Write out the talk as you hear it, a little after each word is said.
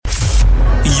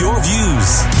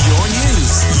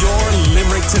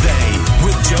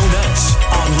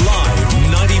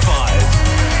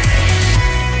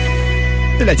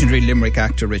Legendary Limerick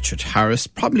actor Richard Harris,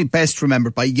 probably best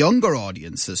remembered by younger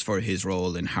audiences for his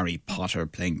role in Harry Potter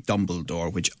playing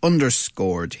Dumbledore, which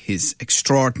underscored his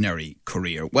extraordinary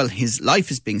career. Well, his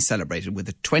life is being celebrated with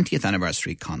a 20th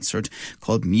anniversary concert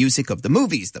called Music of the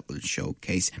Movies that will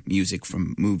showcase music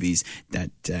from movies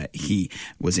that he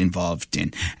was involved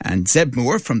in. And Zeb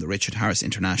Moore from the Richard Harris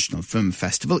International Film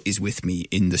Festival is with me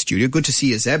in the studio. Good to see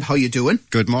you, Zeb. How are you doing?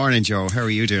 Good morning, Joe. How are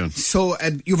you doing? So,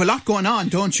 you have a lot going on,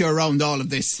 don't you, around all of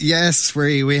this? Yes,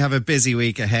 we have a busy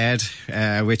week ahead,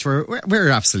 which we're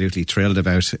absolutely thrilled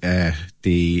about.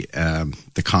 The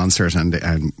concert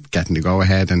and getting to go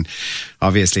ahead, and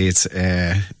obviously it's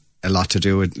a lot to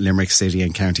do with Limerick City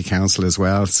and County Council as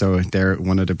well. So they're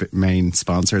one of the main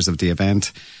sponsors of the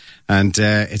event. And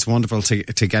it's wonderful to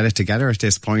get it together at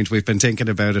this point. We've been thinking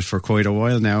about it for quite a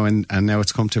while now, and now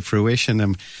it's come to fruition.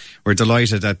 And we're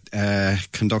delighted that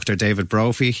conductor David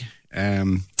Brophy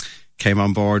came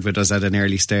on board with us at an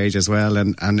early stage as well,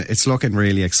 and it's looking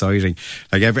really exciting.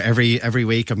 Like every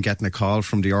week I'm getting a call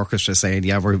from the orchestra saying,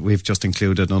 yeah, we've just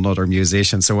included another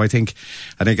musician. So I think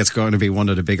it's going to be one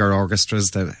of the bigger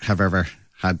orchestras that have ever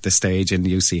had the stage in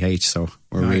UCH, so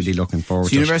we're really looking forward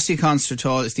to it. University Concert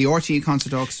Hall, it's the RTE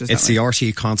Concert Orchestra? It's the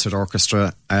RTE Concert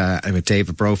Orchestra with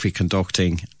David Brophy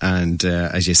conducting, and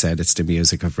as you said, it's the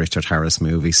music of Richard Harris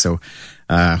movies. So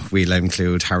we'll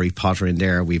include Harry Potter in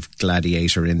there, we've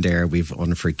Gladiator in there, we've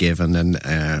Unforgiven, and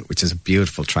which is a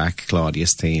beautiful track.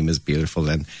 Claudia's theme is beautiful,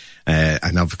 and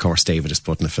of course David is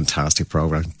putting a fantastic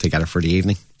programme together for the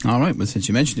evening. All right, well, since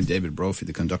you mentioned him, David Brophy,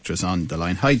 the conductor, is on the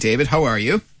line. Hi David, how are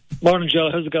you? Morning, Joe.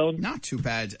 How's it going? Not too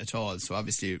bad at all. So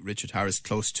obviously Richard Harris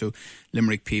close to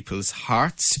Limerick people's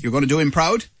hearts. You're going to do him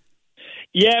proud?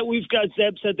 Yeah, we've got,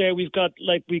 Zeb said there, we go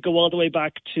all the way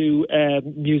back to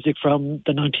music from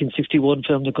the 1961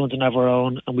 film The Guns of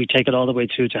Navarone, and we take it all the way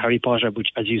through to Harry Potter, which,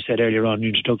 as you said earlier on in your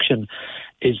introduction,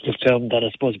 is the film that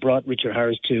I suppose brought Richard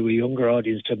Harris to a younger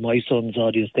audience, to my son's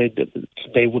audience.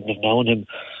 They wouldn't have known him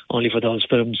only for those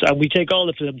films. And we take all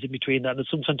the films in between that, and there's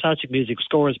some fantastic music,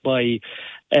 scores by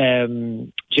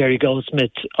Jerry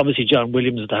Goldsmith, obviously John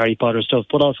Williams with the Harry Potter stuff,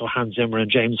 but also Hans Zimmer and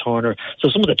James Horner. So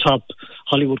some of the top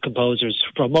Hollywood composers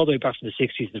from all the way back from the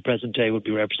 60s to the present day would be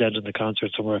represented in the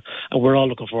concert somewhere, and we're all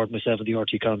looking forward, myself and the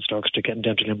RT Constocks, to getting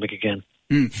down to Limerick again.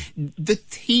 The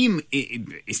theme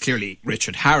is clearly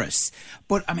Richard Harris,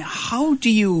 but I mean, how do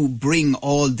you bring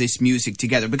all this music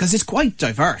together? Because it's quite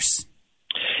diverse.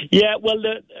 Yeah, well,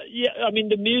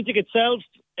 the music itself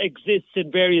exists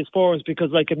in various forms, because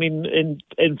in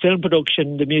film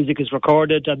production the music is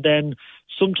recorded, and then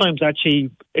sometimes actually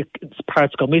its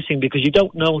parts go missing because you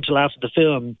don't know until after the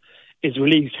film is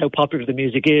released how popular the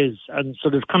music is. And so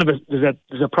there's kind of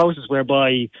there's a process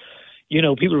whereby,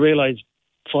 people realise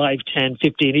 5, 10,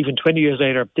 15, even 20 years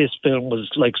later, this film was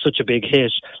like such a big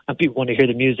hit, and people want to hear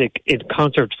the music in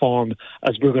concert form,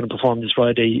 as we're going to perform this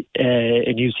Friday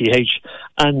in UCH.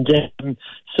 And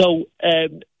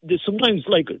sometimes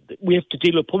we have to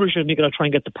deal with publishers, and we've got to try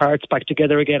and get the parts back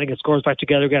together again and get scores back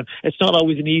together again. It's not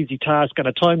always an easy task, and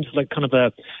at times it's like kind of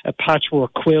a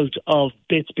patchwork quilt of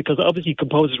bits, because obviously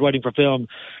composers writing for film,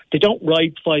 they don't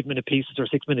write 5-minute pieces or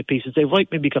 6-minute pieces. They write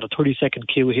maybe got a 30-second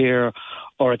cue here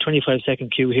or a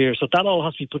 25-second cue here. So that all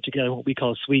has to be put together in what we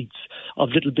call suites of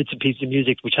little bits and pieces of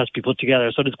music, which has to be put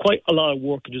together. So there's quite a lot of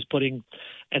work in just putting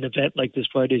an event like this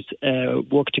Friday's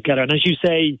work together. And as you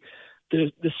say,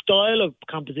 the style of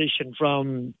composition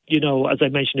from, as I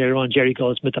mentioned earlier on, Jerry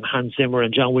Goldsmith and Hans Zimmer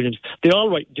and John Williams, they all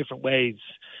write in different ways.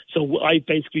 So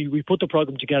we put the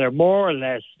programme together more or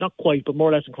less, not quite, but more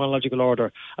or less in chronological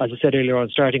order, as I said earlier on,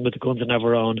 starting with The Guns of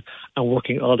Navarone and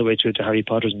working all the way through to Harry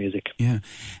Potter's music. Yeah.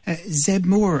 Zeb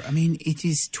Moore, I mean, it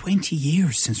is 20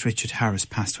 years since Richard Harris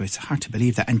passed away. It's hard to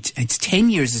believe that. And it's 10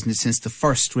 years, isn't it, since the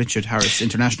first Richard Harris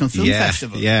International Film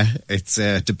Festival? Yeah, it's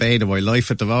a debate of my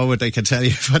life at the moment, I can tell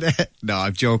you. But no,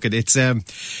 I'm joking.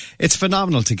 It's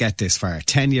phenomenal to get this far.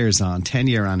 10 years on,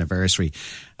 10-year anniversary.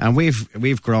 And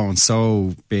we've grown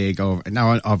so big over.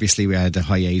 Now, obviously, we had a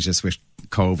hiatus with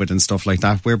COVID and stuff like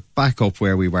that. We're back up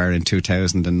where we were in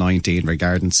 2019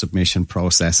 regarding submission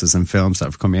processes and films that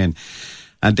have come in.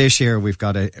 And this year, we've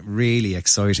got a really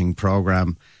exciting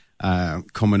programme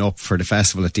coming up for the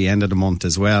festival at the end of the month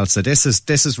as well. So this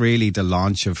is really the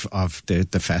launch of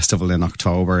the festival in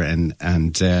October and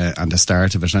the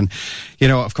start of it. And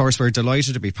of course, we're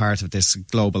delighted to be part of this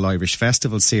Global Irish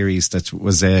Festival series that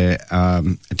was a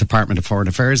Department of Foreign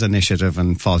Affairs initiative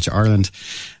in Fáilte, Ireland,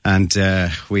 and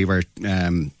we were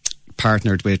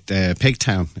partnered with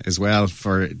Pigtown as well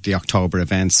for the October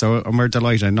event. So we're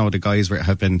delighted. I know the guys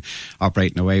have been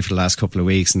operating away for the last couple of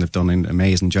weeks and have done an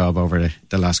amazing job over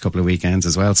the last couple of weekends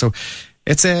as well. So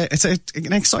It's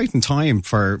an exciting time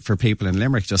for people in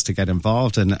Limerick just to get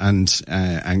involved and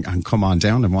come on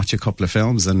down and watch a couple of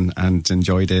films and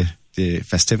enjoy the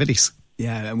festivities.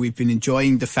 Yeah, and we've been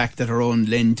enjoying the fact that our own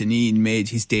Len Deneen made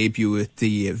his debut at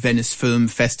the Venice Film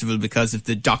Festival because of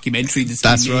the documentary that's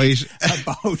been made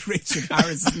about Richard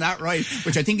Harris, isn't that right?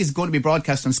 Which I think is going to be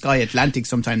broadcast on Sky Atlantic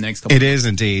sometime the next couple of months. It is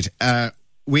indeed.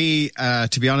 We,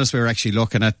 to be honest, we were actually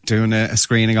looking at doing a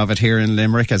screening of it here in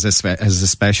Limerick as a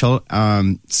special.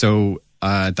 So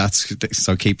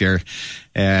keep your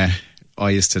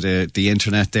eyes to the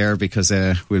internet there, because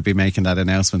we'll be making that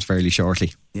announcement fairly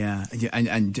shortly. Yeah,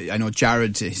 and I know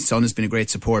Jared, his son, has been a great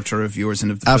supporter of yours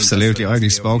and of the Absolutely. I only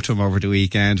spoke to him over the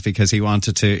weekend because he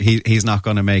wanted to. He's not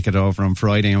going to make it over on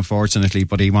Friday, unfortunately,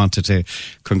 but he wanted to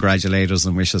congratulate us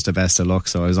and wish us the best of luck.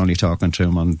 So I was only talking to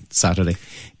him on Saturday.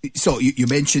 So you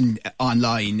mentioned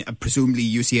online, presumably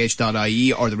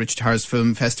UCH.ie or the Richard Harris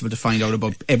Film Festival, to find out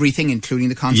about everything, including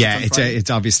the concert. Yeah, it's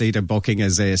obviously the booking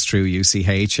is through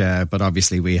UCH, but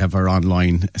obviously we have our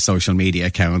online social media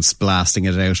accounts blasting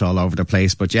it out all over the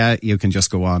place. But yeah, you can just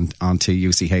go onto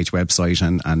UCH website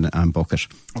and book it.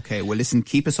 Okay, well listen,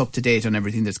 keep us up to date on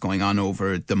everything that's going on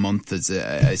over the month, as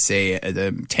I say,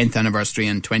 the 10th anniversary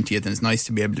and 20th, and it's nice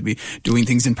to be able to be doing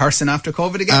things in person after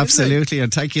COVID again. Absolutely,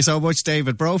 and thank you so much,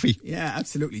 David Brophy. Yeah,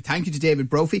 absolutely. Thank you to David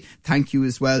Brophy. Thank you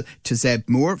as well to Zeb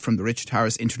Moore from the Richard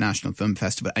Harris International Film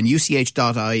Festival, and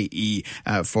UCH.ie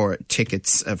for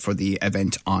tickets for the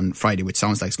event on Friday, which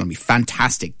sounds like it's going to be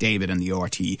fantastic. David and the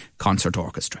RTE Concert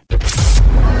Orchestra.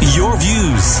 Your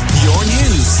views, your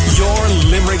news, your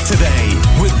Limerick Today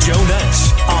with Joe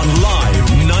Nash on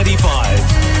Live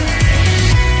 95.